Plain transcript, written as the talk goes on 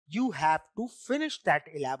you have to finish that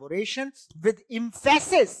elaboration with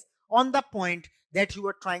emphasis on the point that you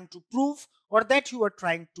are trying to prove or that you are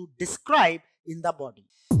trying to describe in the body.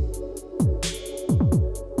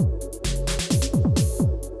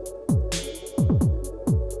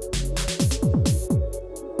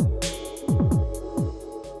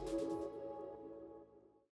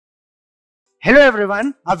 Hello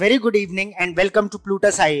everyone, a very good evening and welcome to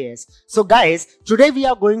Plutus IAS. So guys, today we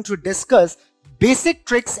are going to discuss basic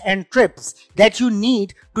tricks and tips that you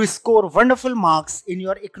need to score wonderful marks in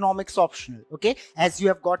your economics optional. Okay, as you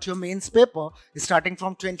have got your mains paper starting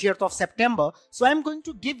from 20th of September. So I'm going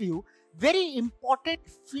to give you very important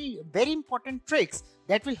tricks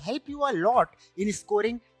that will help you a lot in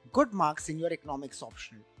scoring good marks in your economics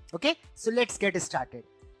optional. Okay, so let's get started.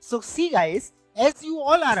 So see guys, as you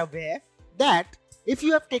all are aware that if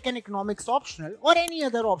you have taken economics optional or any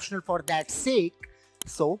other optional for that sake,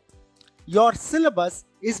 so your syllabus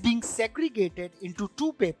is being segregated into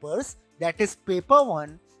two papers, that is paper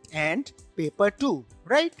 1 and paper 2,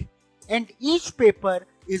 right? And each paper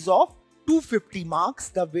is of 250 marks.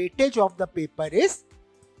 The weightage of the paper is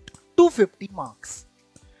 250 marks.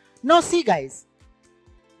 Now see guys,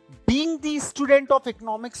 being the student of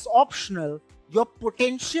economics optional, your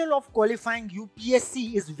potential of qualifying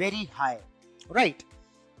UPSC is very high, right?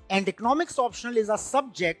 And economics optional is a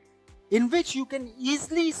subject in which you can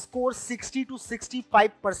easily score 60 to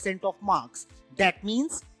 65% of marks. That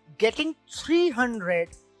means getting 300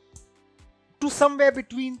 to somewhere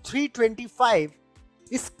between 325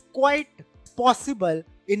 is quite possible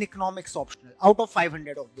in economics optional out of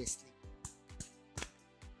 500 obviously.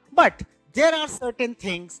 But there are certain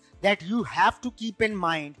things that you have to keep in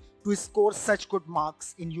mind to score such good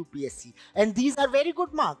marks in UPSC, and these are very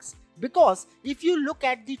good marks because if you look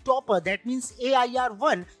at the topper, that means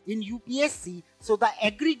AIR1 in UPSC, so the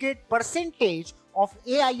aggregate percentage of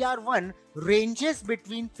AIR1 ranges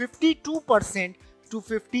between 52% to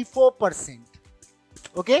 54%.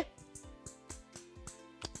 Okay,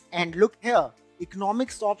 and look here,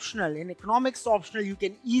 economics optional, in economics optional you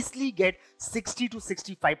can easily get 60 to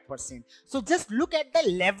 65%. So just look at the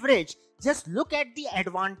leverage, just look at the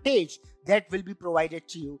advantage that will be provided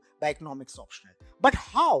to you by economics optional. But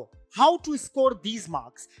how to score these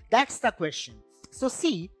marks? That's the question. So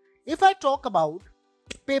see, if I talk about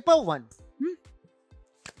paper 1,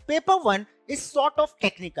 paper 1 is sort of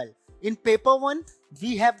technical. In paper 1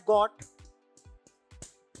 we have got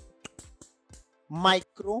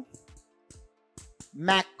micro,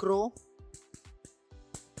 macro,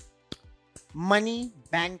 money,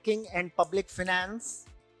 banking and public finance,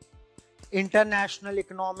 international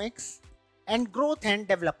economics and growth and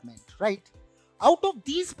development, right? Out of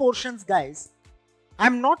these portions guys,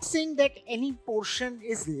 I'm not saying that any portion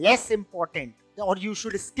is less important or you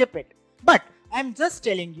should skip it, but I'm just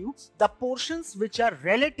telling you the portions which are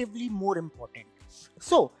relatively more important.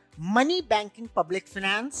 So money, banking, public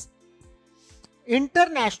finance,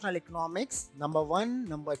 international economics, number 1,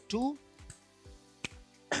 number 2.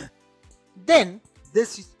 Then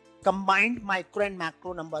this is combined micro and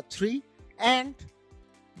macro, number 3, and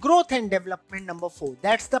growth and development, number 4.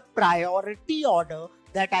 That's the priority order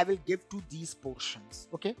that I will give to these portions.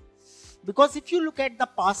 Okay, because if you look at the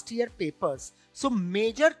past year papers, so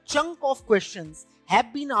major chunk of questions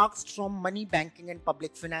have been asked from money, banking and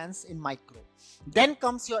public finance in micro. Then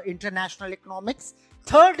comes your international economics.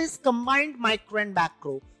 Third is combined micro and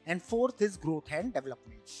macro, and fourth is growth and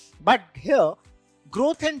development. But here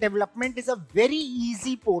growth and development is a very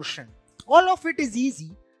easy portion. All of it is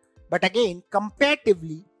easy, but again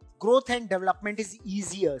comparatively growth and development is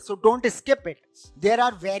easier, so don't skip it. There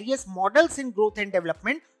are various models in growth and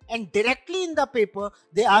development, and directly in the paper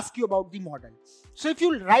they ask you about the model. So if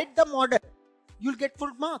you write the model, you'll get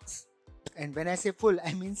full marks. And when I say full,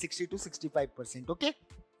 I mean 60 to 65%. Okay,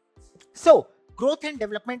 so growth and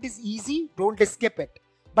development is easy, don't skip it.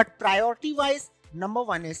 But priority wise, number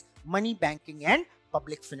 1 is money, banking and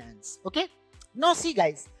public finance. Okay, now see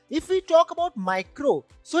guys, if we talk about micro,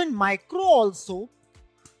 so in micro also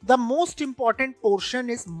the most important portion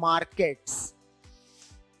is markets.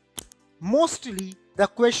 Mostly the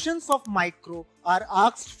questions of micro are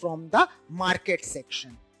asked from the market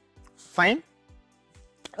section. Fine.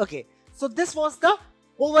 Okay, so this was the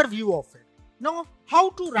overview of it. Now how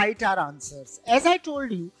to write our answers? As I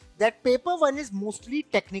told you that paper 1 is mostly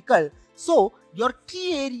technical, so your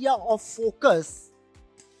key area of focus,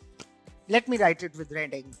 let me write it with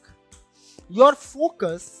red ink. Your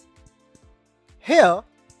focus here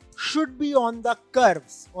should be on the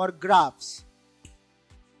curves or graphs.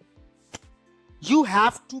 You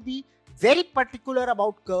have to be very particular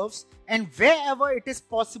about curves, and wherever it is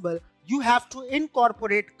possible you have to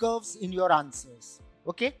incorporate curves in your answers.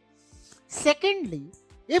 Okay. Secondly,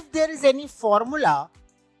 if there is any formula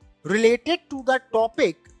related to the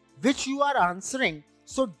topic which you are answering,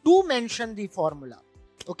 so do mention the formula.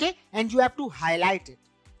 Okay. And you have to highlight it.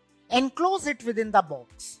 Enclose it within the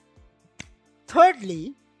box.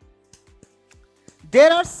 Thirdly,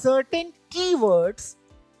 there are certain keywords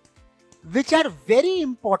which are very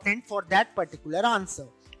important for that particular answer.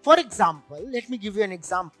 For example, let me give you an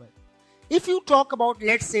example. If you talk about,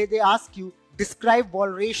 let's say they ask you, describe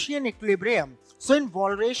Walrasian equilibrium. So in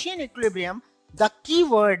Walrasian equilibrium, the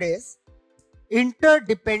keyword is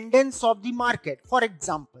interdependence of the market. For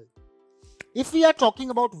example, if we are talking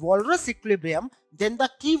about walrus equilibrium, then the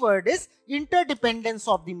keyword is interdependence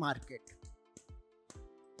of the market.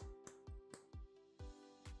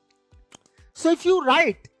 So if you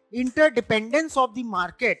write interdependence of the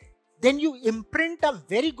market, then you imprint a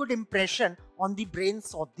very good impression on the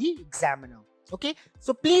brains of the examiner. Okay.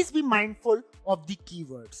 So please be mindful of the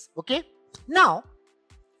keywords. Okay. Now,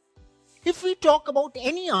 if we talk about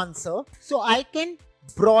any answer, so I can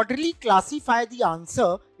broadly classify the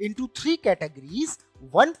answer into three categories.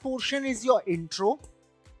 One portion is your intro.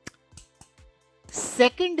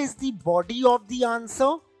 Second is the body of the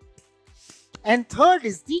answer. And third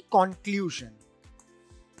is the conclusion.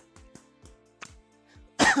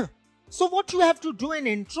 So what you have to do in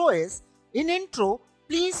intro is, in intro,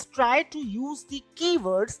 please try to use the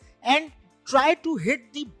keywords and try to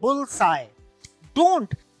hit the bullseye.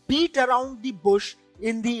 Don't beat around the bush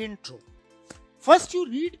in the intro. First you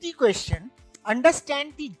read the question,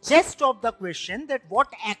 understand the gist of the question, that what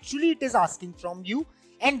actually it is asking from you,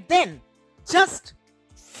 and then just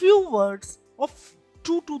few words of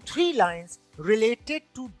 2 to 3 lines related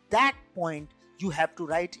to that point you have to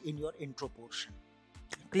write in your intro portion.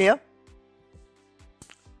 Clear?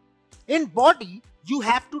 In body, you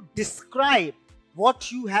have to describe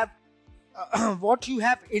what you have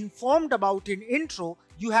informed about in intro.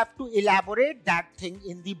 You have to elaborate that thing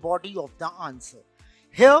in the body of the answer.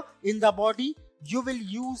 Here in the body, you will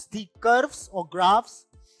use the curves or graphs.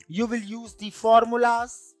 You will use the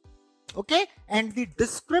formulas. Okay, and the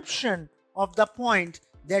description of the point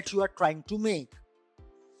that you are trying to make.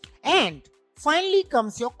 And finally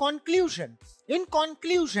comes your conclusion. In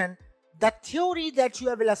conclusion, the theory that you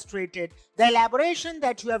have illustrated, the elaboration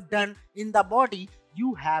that you have done in the body,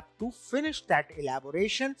 you have to finish that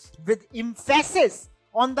elaboration with emphasis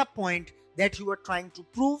on the point that you are trying to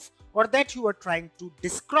prove or that you are trying to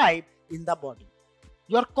describe in the body.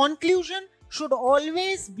 Your conclusion should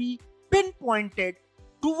always be pinpointed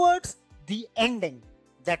towards the ending.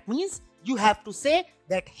 That means you have to say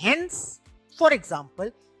that hence, for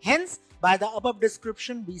example, hence by the above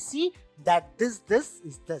description we see that this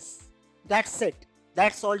is this. That's it.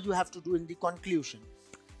 That's all you have to do in the conclusion.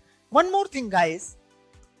 One more thing, guys.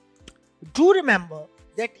 Do remember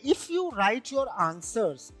that if you write your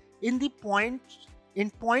answers in the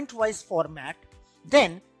point-wise format,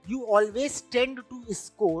 then you always tend to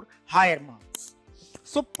score higher marks.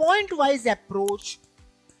 So point-wise approach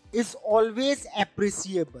is always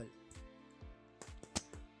appreciable.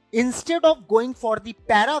 Instead of going for the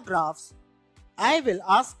paragraphs, I will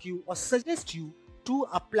ask you or suggest you to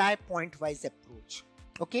apply point-wise approach.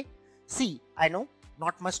 Okay. See, I know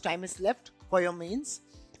not much time is left for your mains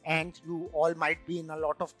and you all might be in a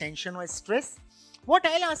lot of tension or stress. What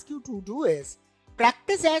I'll ask you to do is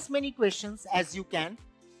practice as many questions as you can.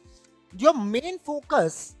 Your main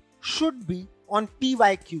focus should be on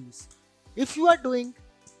PYQs. If you are doing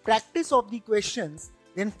practice of the questions,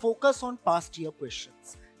 then focus on past year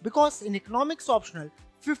questions. Because in economics optional,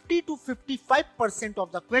 50 to 55%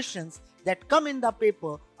 of the questions that come in the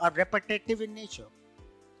paper are repetitive in nature.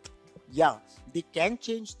 Yeah, they can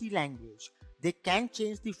change the language, they can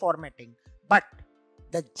change the formatting, but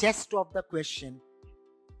the gist of the question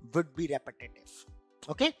would be repetitive.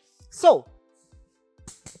 Okay, so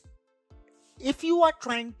if you are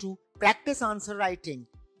trying to practice answer writing,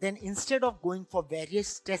 then instead of going for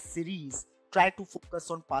various test series, try to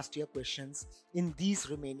focus on past year questions in these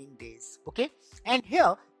remaining days. Okay, and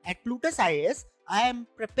here at Plutus IAS, I am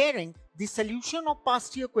preparing the solution of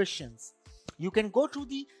past year questions. You can go to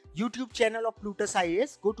the YouTube channel of Plutus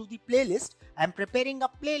IAS, go to the playlist. I am preparing a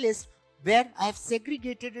playlist where I have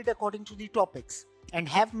segregated it according to the topics and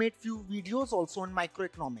have made few videos also on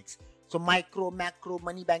microeconomics. So micro, macro,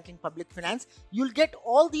 money banking, public finance. You'll get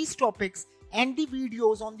all these topics and the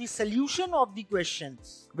videos on the solution of the question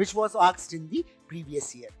which was asked in the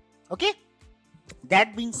previous year. Okay.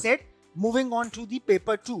 That being said, moving on to the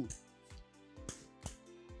paper 2.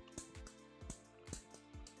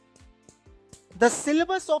 The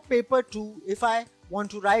syllabus of paper 2, if I want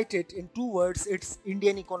to write it in 2 words, it's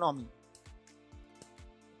Indian economy.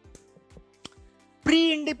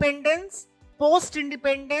 Pre-independence,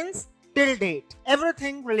 post-independence, till date,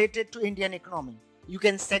 everything related to Indian economy. You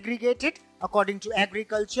can segregate it according to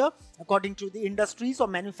agriculture, according to the industries or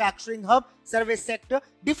manufacturing hub, service sector.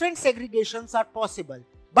 Different segregations are possible,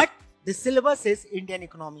 but the syllabus is Indian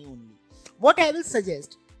economy only. What I will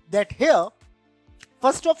suggest that here,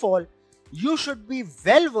 first of all, you should be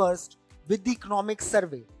well versed with the economic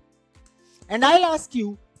survey. And I'll ask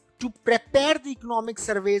you to prepare the economic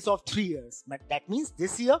surveys of 3 years. But that means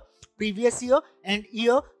this year, previous year, and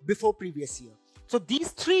year before previous year. So these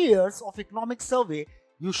 3 years of economic survey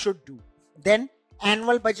you should do. Then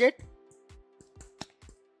annual budget.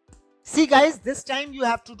 See guys, this time you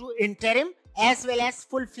have to do interim as well as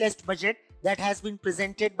full-fledged budget that has been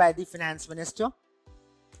presented by the finance minister.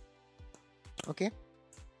 Okay.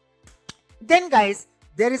 Then guys,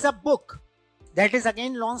 there is a book that is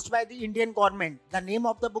again launched by the Indian government. The name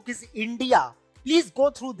of the book is India. Please go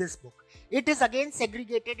through this book. It is again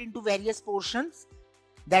segregated into various portions.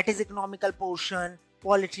 That is economical portion,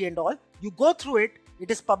 polity and all. You go through it. It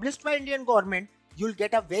is published by Indian government. You'll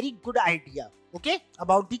get a very good idea, okay,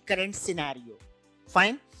 about the current scenario.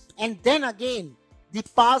 Fine. And then again, the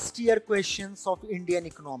past year questions of Indian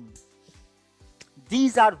economy.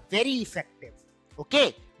 These are very effective.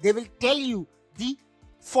 Okay. They will tell you the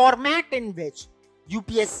format in which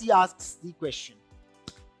UPSC asks the question.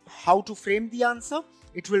 How to frame the answer?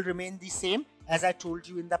 It will remain the same as I told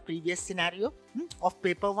you in the previous scenario of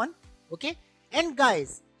paper 1. Okay. And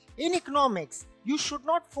guys, in economics, you should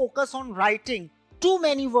not focus on writing too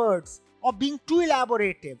many words or being too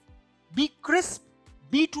elaborative. Be crisp,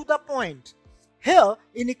 be to the point. Here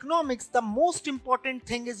in economics, the most important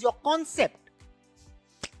thing is your concept.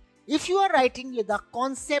 If you are writing the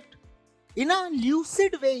concept in a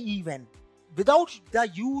lucid way even, without the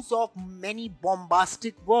use of many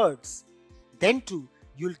bombastic words, then too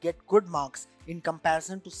you'll get good marks in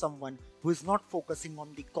comparison to someone who is not focusing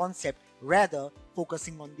on the concept, rather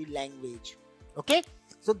focusing on the language. Okay,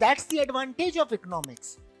 so that's the advantage of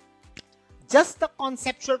economics. Just the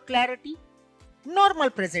conceptual clarity, normal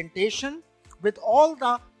presentation with all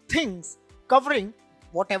the things covering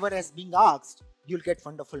whatever is being asked, you'll get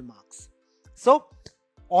wonderful marks. So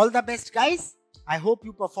all the best guys. I hope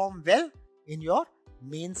you perform well in your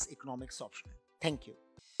mains economics optional. Thank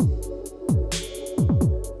you.